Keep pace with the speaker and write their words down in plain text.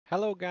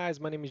Hello guys,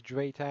 my name is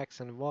Dratax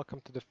and welcome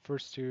to the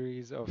first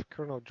series of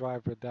kernel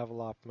driver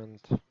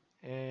development.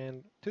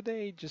 And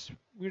today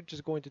we're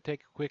just going to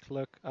take a quick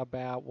look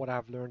about what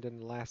I've learned in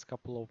the last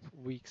couple of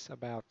weeks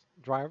about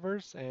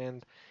drivers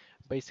and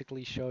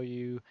basically show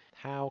you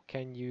how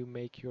can you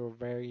make your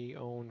very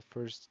own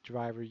first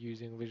driver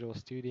using Visual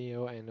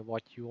Studio and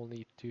what you will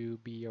need to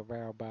be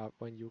aware about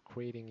when you're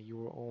creating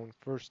your own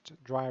first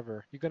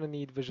driver. You're going to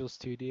need Visual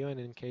Studio, and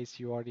in case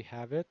you already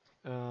have it,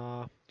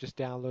 just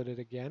download it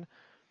again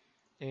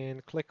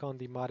and click on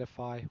the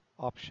modify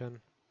option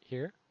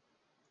here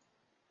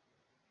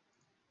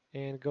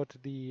and go to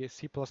the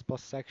C++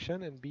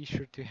 section and be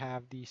sure to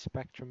have the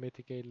spectrum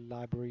mitigated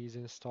libraries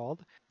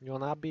installed. You'll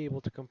not be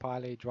able to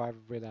compile a driver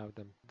without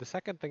them. The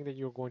second thing that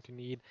you're going to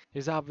need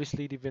is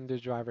obviously the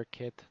Windows driver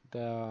kit,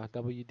 the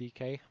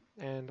WDK.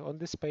 And on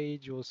this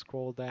page, you'll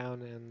scroll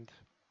down and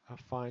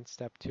find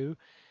step 2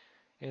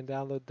 and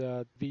download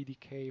the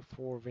VDK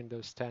for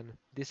Windows 10.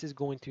 This is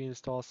going to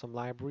install some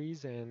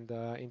libraries and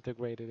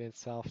integrate it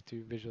itself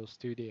to Visual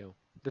Studio.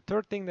 The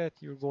third thing that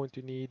you're going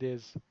to need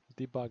is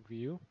debug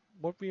view.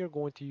 What we are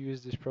going to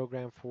use this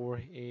program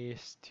for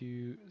is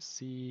to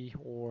see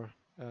or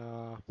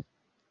uh,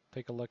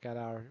 take a look at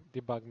our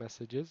debug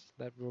messages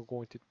that we're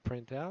going to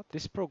print out.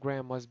 This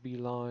program must be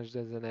launched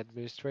as an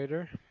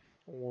administrator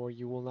or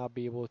you will not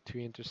be able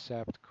to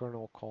intercept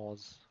kernel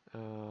calls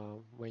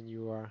when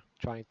you are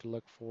trying to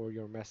look for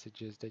your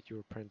messages that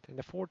you're printing. And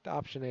the fourth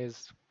option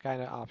is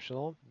kind of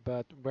optional,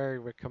 but very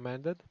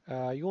recommended.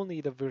 You'll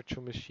need a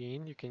virtual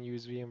machine. You can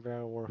use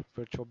VMware or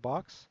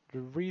VirtualBox. The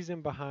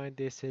reason behind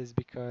this is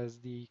because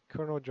the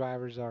kernel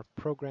drivers are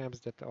programs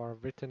that are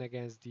written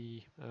against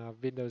the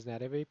Windows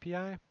native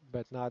API,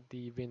 but not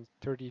the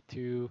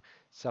Win32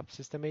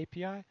 subsystem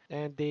API.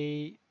 And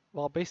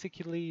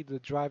basically the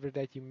driver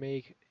that you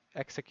make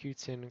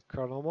executes in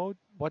kernel mode.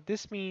 What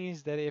this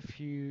means that if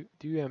you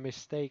do a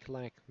mistake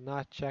like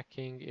not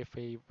checking if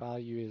a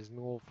value is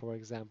null, for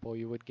example,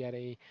 you would get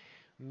a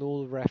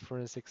null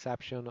reference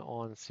exception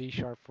on C#,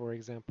 for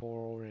example,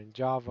 or in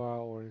Java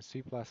or in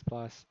C++.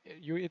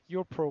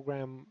 Your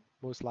program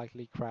most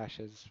likely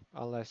crashes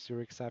unless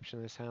your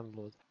exception is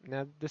handled.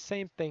 Now, the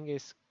same thing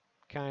is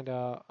kind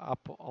of up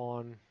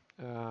on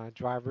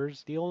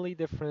drivers. The only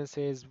difference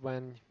is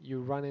when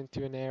you run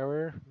into an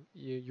error,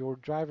 your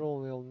driver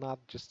will not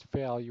just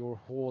fail, your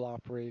whole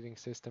operating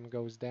system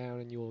goes down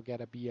and you will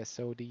get a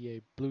BSOD,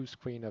 a blue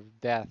screen of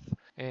death.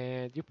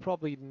 And you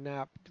probably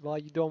not, well,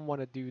 you don't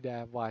want to do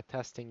that while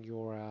testing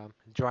your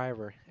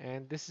driver.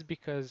 And this is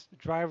because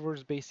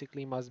drivers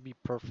basically must be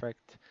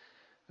perfect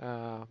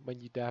when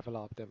you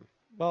develop them.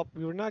 Well,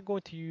 we were not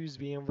going to use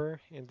VMware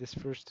in this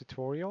first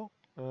tutorial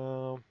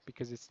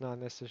because it's not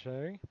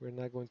necessary. We're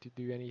not going to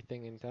do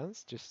anything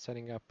intense, just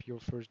setting up your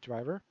first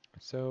driver.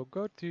 So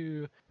go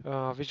to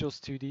Visual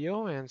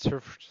Studio and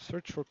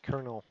search for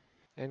kernel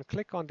and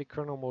click on the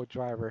Kernelmode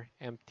driver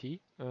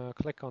empty.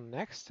 Click on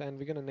next and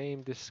we're going to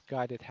name this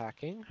guided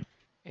hacking.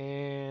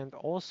 And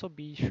also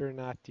be sure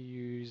not to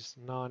use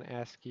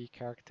non-ASCII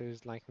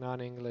characters like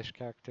non-English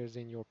characters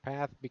in your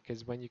path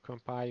because when you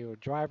compile your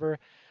driver,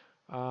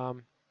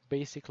 um,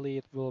 basically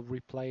it will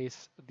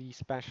replace the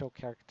special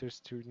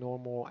characters to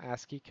normal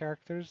ASCII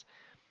characters.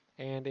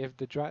 And if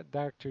the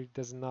directory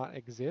does not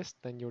exist,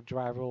 then your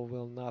driver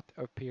will not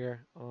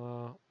appear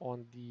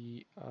on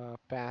the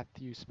path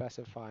you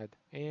specified.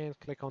 And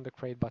click on the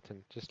create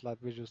button. Just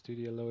let Visual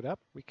Studio load up.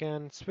 We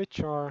can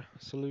switch our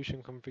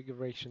solution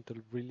configuration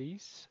to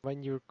release.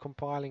 When you're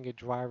compiling a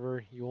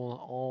driver, you'll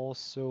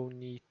also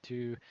need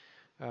to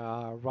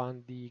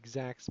run the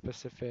exact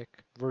specific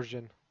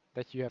version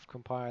that you have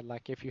compiled.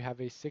 Like if you have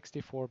a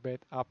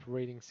 64-bit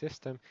operating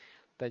system,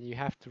 then you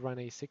have to run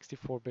a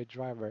 64-bit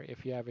driver.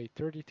 If you have a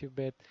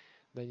 32-bit,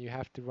 then you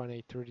have to run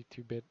a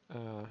 32-bit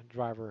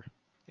driver.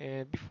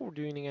 And before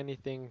doing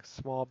anything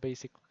small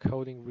basic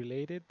coding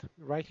related,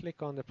 right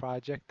click on the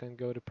project and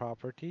go to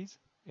properties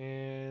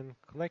and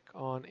click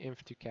on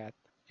inf2cat.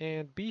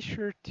 And be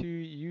sure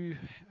to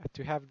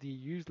have the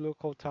use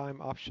local time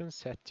option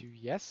set to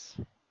yes,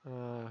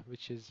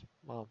 which is,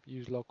 well,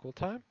 use local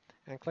time,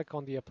 and click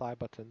on the apply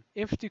button.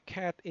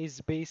 Inf2cat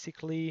is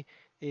basically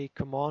a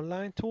command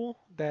line tool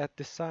that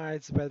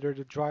decides whether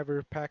the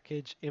driver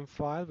package in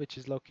file, which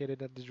is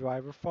located at the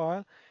driver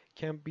file,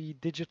 can be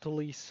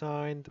digitally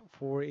signed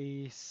for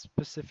a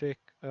specific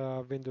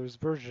Windows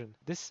version.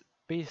 This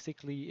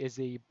basically is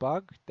a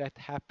bug that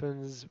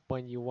happens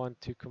when you want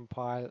to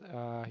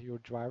compile your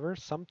driver.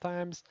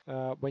 Sometimes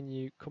when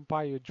you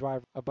compile your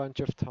driver a bunch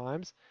of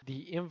times,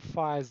 the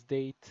in-files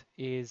date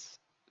is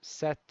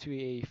set to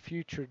a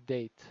future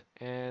date.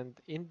 And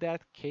in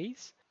that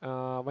case,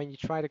 when you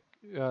try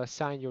to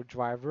sign your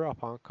driver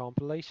upon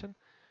compilation,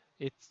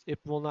 it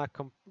will not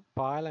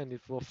compile and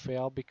it will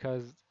fail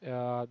because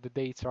the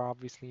dates are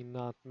obviously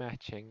not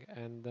matching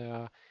and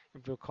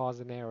it will cause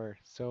an error.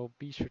 So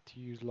be sure to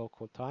use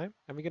local time.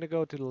 And we're going to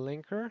go to the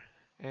linker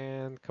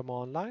and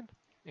command line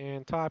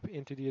and type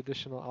into the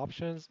additional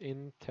options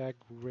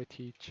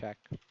integrity check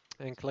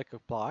and click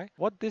apply.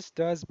 What this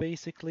does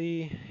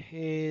basically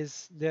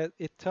is that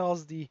it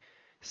tells the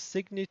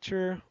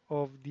signature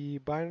of the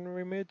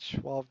binary image,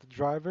 well, of the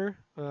driver,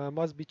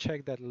 must be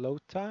checked at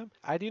load time.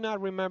 I do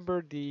not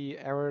remember the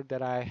error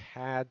that I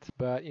had,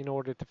 but in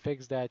order to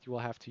fix that, you will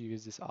have to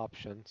use this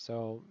option.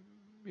 So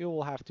you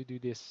will have to do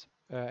this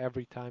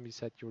every time you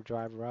set your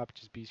driver up.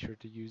 Just be sure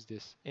to use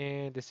this.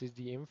 And this is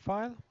the inf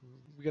file.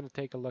 We're going to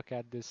take a look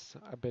at this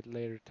a bit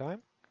later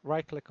time.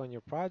 Right click on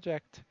your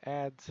project,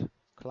 add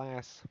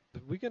class.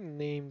 We're gonna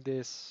name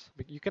this,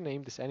 you can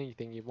name this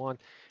anything you want.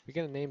 We're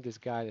gonna name this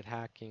guided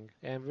hacking.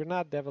 And we're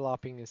not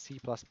developing in C++,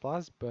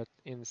 but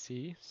in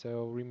C.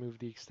 So remove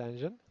the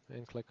extension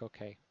and click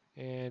OK.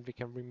 And we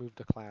can remove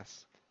the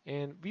class.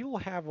 And we will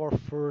have our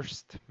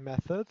first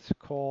method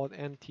called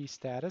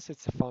ntStatus.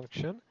 It's a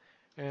function.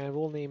 And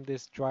we'll name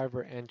this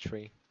driver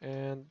entry.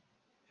 And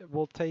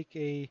we'll take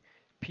a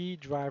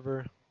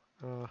pDriver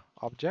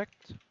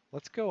object.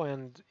 Let's go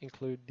and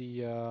include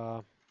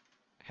the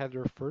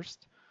header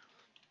first.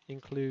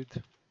 Include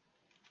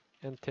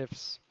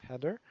ntifs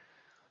header.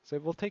 So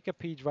we'll take a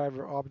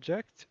pDriver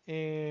object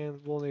and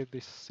we'll name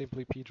this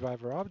simply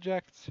pDriver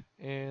object.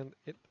 And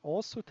it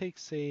also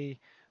takes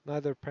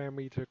another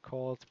parameter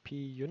called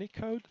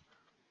punicode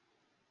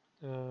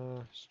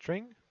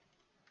string.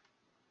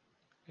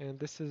 And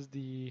this is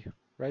the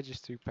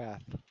registry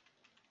path.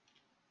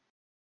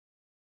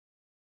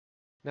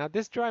 Now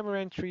this driver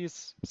entry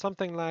is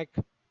something like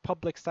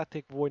public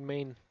static void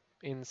main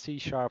in C#,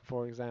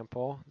 for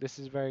example. This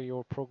is where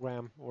your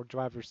program or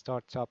driver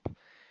starts up.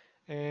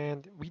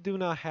 And we do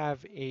not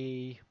have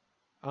a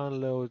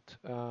unload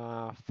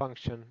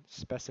function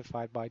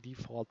specified by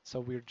default,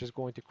 so we're just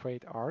going to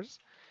create ours.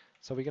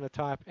 So we're going to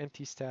type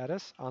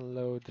ntStatus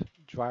unload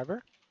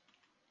driver,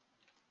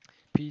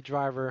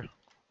 pDriver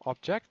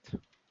object,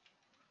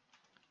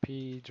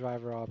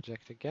 pDriver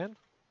object again.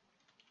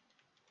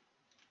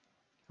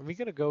 And we're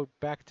going to go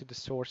back to the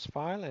source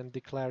file and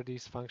declare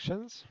these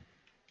functions.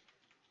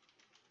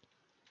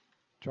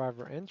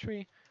 Driver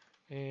entry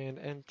and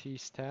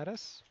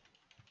ntStatus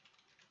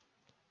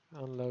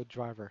unload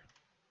driver.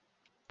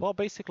 Well,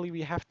 basically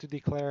we have to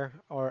declare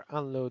our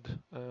unload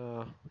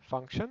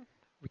function.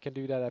 We can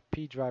do that at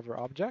pDriver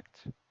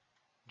object,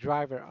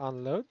 driver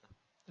unload,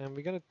 and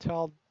we're going to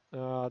tell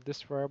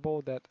this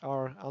variable that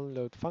our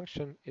unload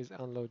function is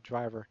unload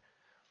driver.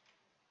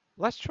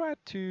 Let's try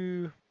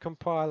to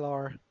compile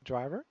our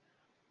driver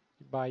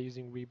by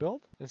using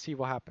rebuild and see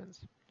what happens.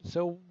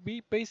 So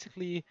we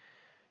basically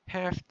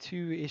have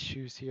two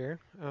issues here,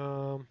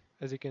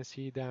 as you can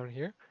see down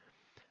here.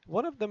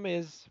 One of them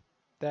is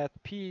that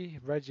p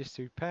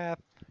registry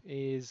path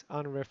is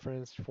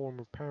unreferenced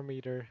former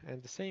parameter,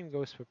 and the same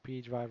goes for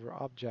pDriver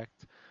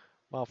object.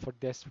 Well, for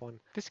this one,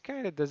 this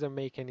kind of doesn't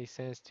make any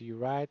sense to you,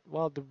 right?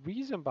 Well, the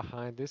reason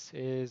behind this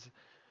is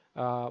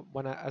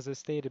as I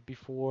stated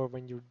before,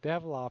 when you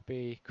develop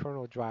a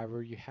kernel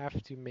driver, you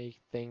have to make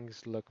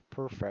things look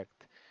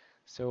perfect.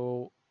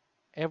 So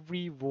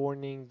every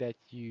warning that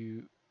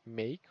you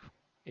make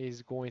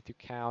is going to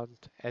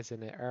count as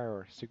an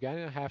error. So you're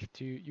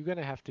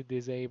gonna have to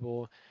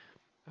disable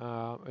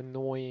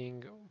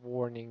annoying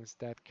warnings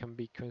that can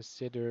be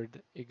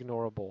considered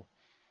ignorable.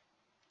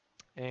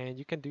 And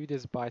you can do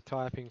this by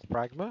typing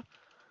pragma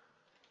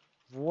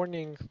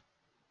warning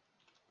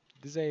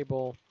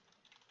disable,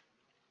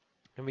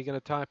 and we're gonna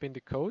type in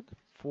the code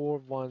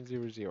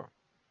 4100.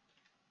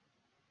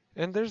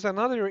 And there's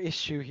another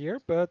issue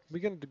here, but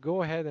we're going to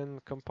go ahead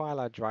and compile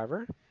our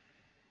driver.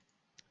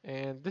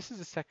 And this is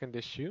the second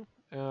issue.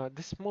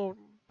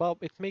 Well,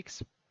 it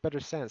makes better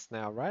sense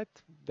now, right?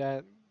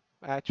 That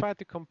I tried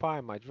to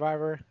compile my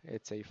driver.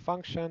 It's a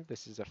function.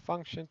 This is a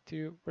function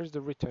too. Where's the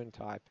return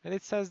type? And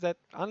it says that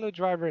unload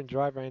driver and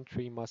driver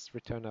entry must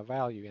return a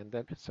value. And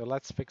then, so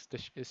let's fix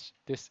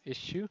this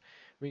issue.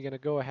 We're going to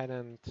go ahead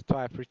and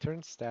type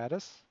return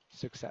status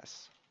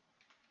success.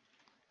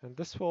 And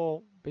this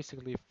will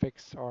basically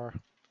fix our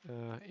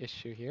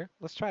issue here.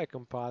 Let's try to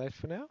compile it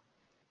for now.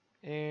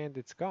 And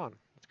it's gone.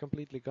 It's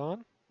completely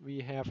gone. We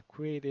have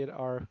created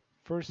our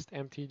first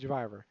empty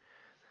driver.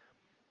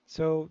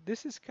 So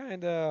this is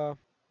kind of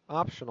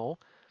optional,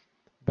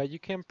 but you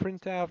can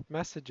print out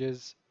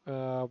messages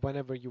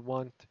whenever you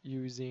want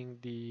using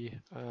the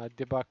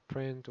debug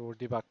print or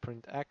debug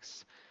print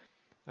X.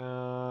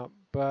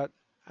 But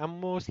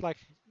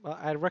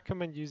I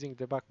recommend using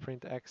debug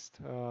print X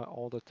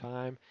all the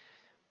time.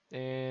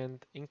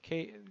 And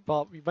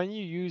when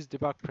you use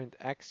debug print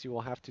X, you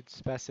will have to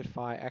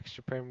specify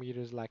extra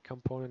parameters like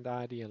component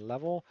ID and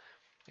level,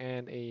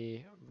 and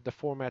the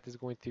format is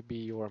going to be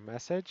your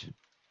message.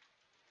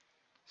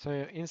 So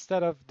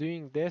instead of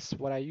doing this,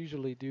 what I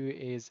usually do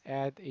is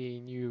add a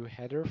new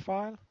header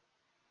file,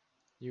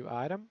 new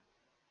item,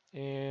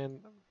 and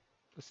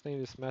let's name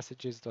this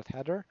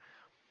messages.header,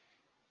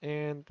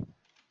 and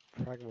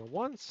pragma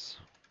once,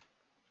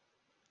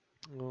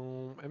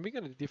 and we're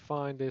going to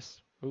define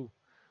this.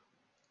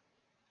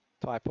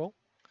 Typo.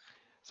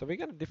 So we're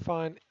going to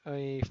define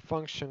a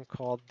function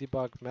called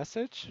debug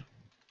message,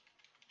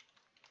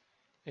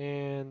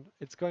 and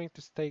it's going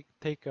to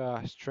take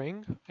a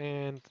string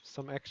and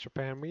some extra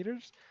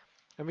parameters,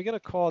 and we're going to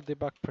call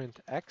debug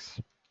print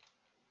X,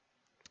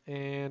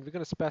 and we're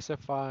going to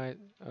specify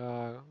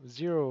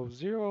 0,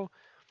 0,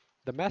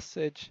 the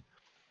message,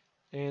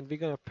 and we're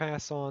going to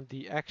pass on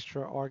the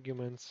extra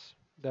arguments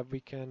that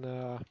we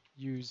can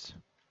use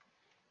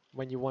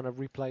when you want to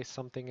replace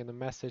something in a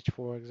message.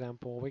 For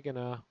example,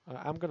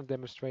 I'm gonna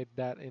demonstrate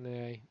that in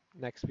a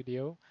next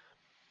video.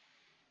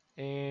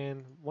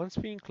 And once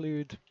we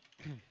include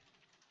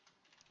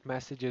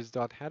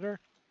messages.header,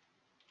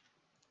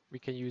 we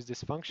can use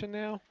this function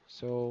now.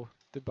 So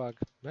debug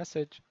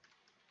message,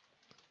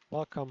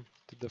 welcome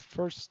to the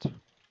first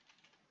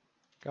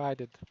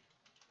guided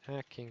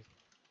hacking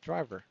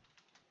driver.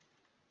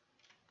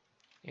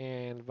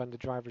 And when the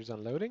driver is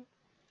unloading,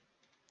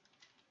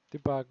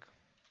 debug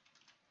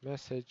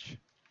message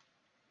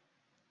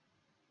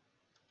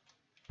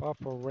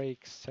Papa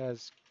Rake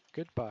says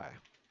goodbye.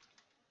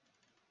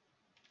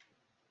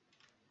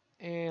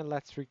 And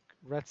let's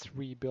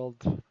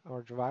rebuild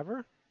our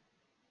driver.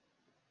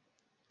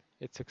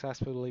 It's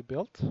successfully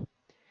built.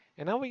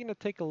 And now we're going to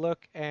take a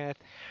look at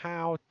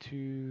how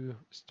to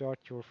start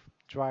your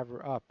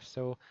driver up.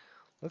 So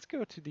let's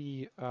go to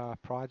the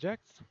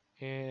project,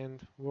 and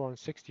we're on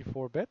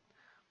 64-bit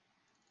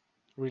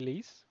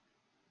release.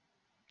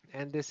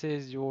 And this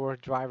is your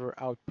driver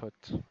output.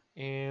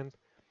 And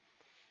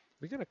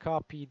we're going to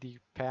copy the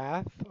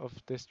path of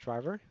this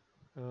driver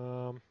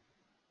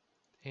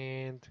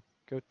and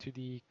go to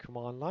the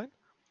command line.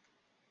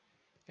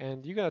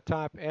 And you're going to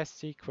type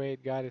sc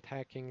create guided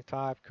hacking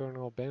type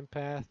kernel bin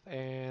path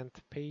and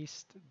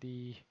paste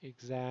the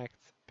exact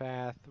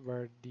path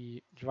where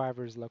the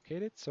driver is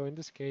located. So in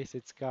this case,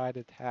 it's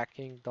guided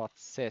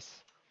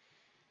hacking.sys,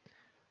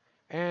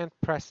 and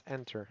press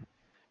enter.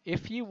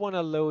 If you want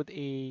to load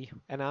an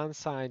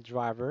unsigned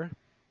driver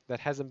that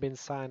hasn't been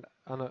signed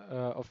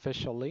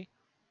officially,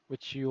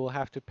 which you will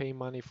have to pay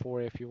money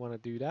for if you want to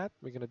do that,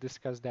 we're going to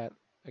discuss that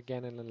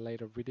again in a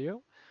later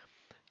video.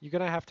 You're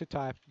going to have to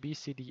type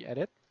bcd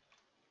edit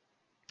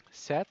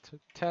set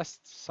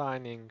test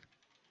signing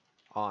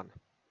on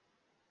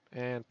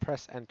and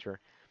press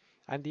enter,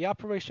 and the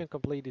operation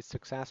completed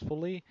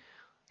successfully.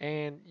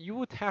 And you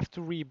would have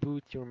to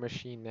reboot your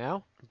machine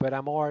now, but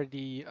I'm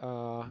already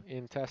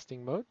in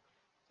testing mode,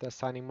 test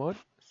signing mode.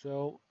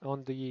 So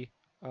on the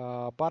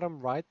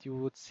bottom right you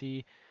would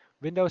see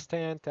Windows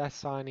 10 test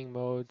signing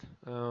mode,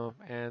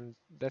 and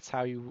that's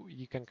how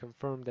you can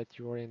confirm that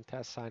you are in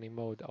test signing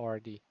mode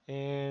already.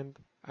 And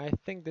I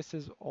think this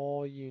is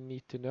all you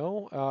need to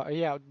know.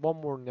 Yeah, one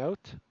more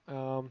note.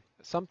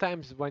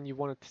 Sometimes when you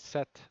want to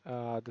set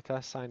the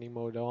test signing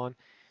mode on,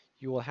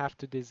 you will have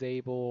to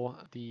disable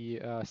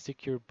the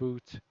secure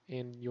boot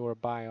in your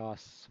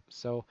BIOS.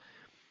 So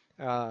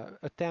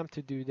attempt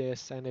to do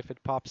this, and if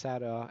it pops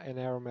out an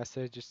error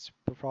message, it's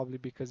probably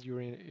because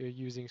you're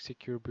using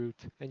secure boot,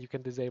 and you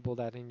can disable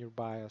that in your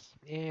BIOS.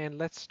 And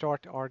let's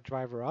start our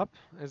driver up.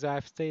 As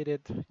I've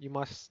stated, you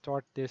must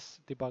start this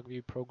debug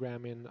view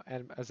program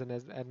as an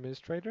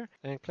administrator,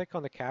 and click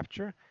on the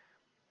capture,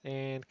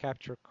 and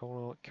capture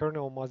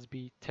kernel must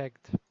be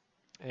tagged,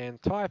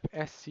 and type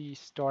sc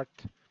start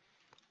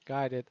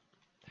guided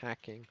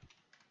hacking.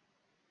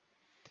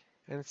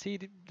 And see,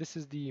 this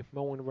is the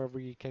moment where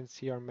we can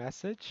see our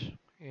message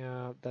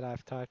that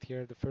I've typed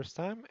here the first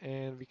time,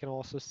 and we can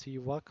also see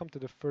welcome to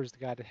the first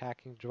guided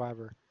hacking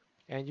driver.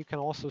 And you can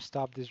also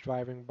stop this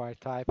driving by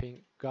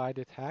typing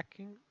guided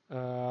hacking,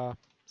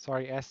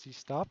 sc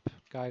stop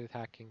guided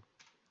hacking.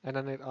 And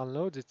then it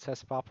unloads, it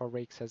says Papa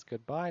Rake says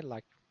goodbye,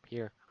 like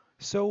here.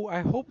 So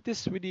I hope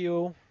this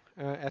video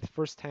at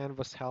first hand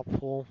was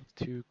helpful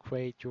to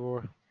create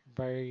your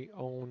very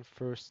own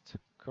first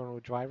kernel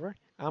driver.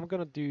 I'm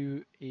gonna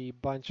do a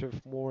bunch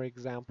of more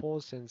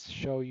examples and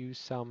show you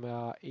some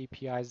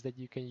APIs that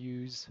you can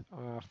use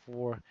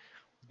for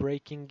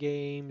breaking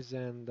games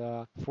and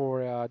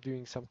for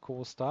doing some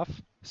cool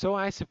stuff. So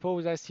I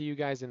suppose I see you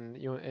guys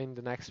in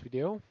the next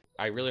video.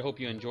 I really hope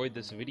you enjoyed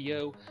this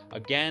video.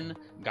 Again,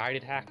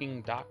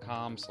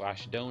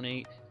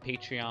 guidedhacking.com/donate,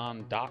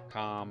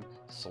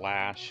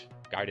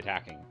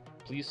 patreon.com/guidedhacking.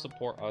 Please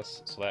support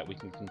us so that we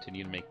can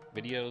continue to make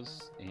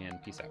videos,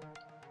 and peace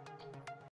out.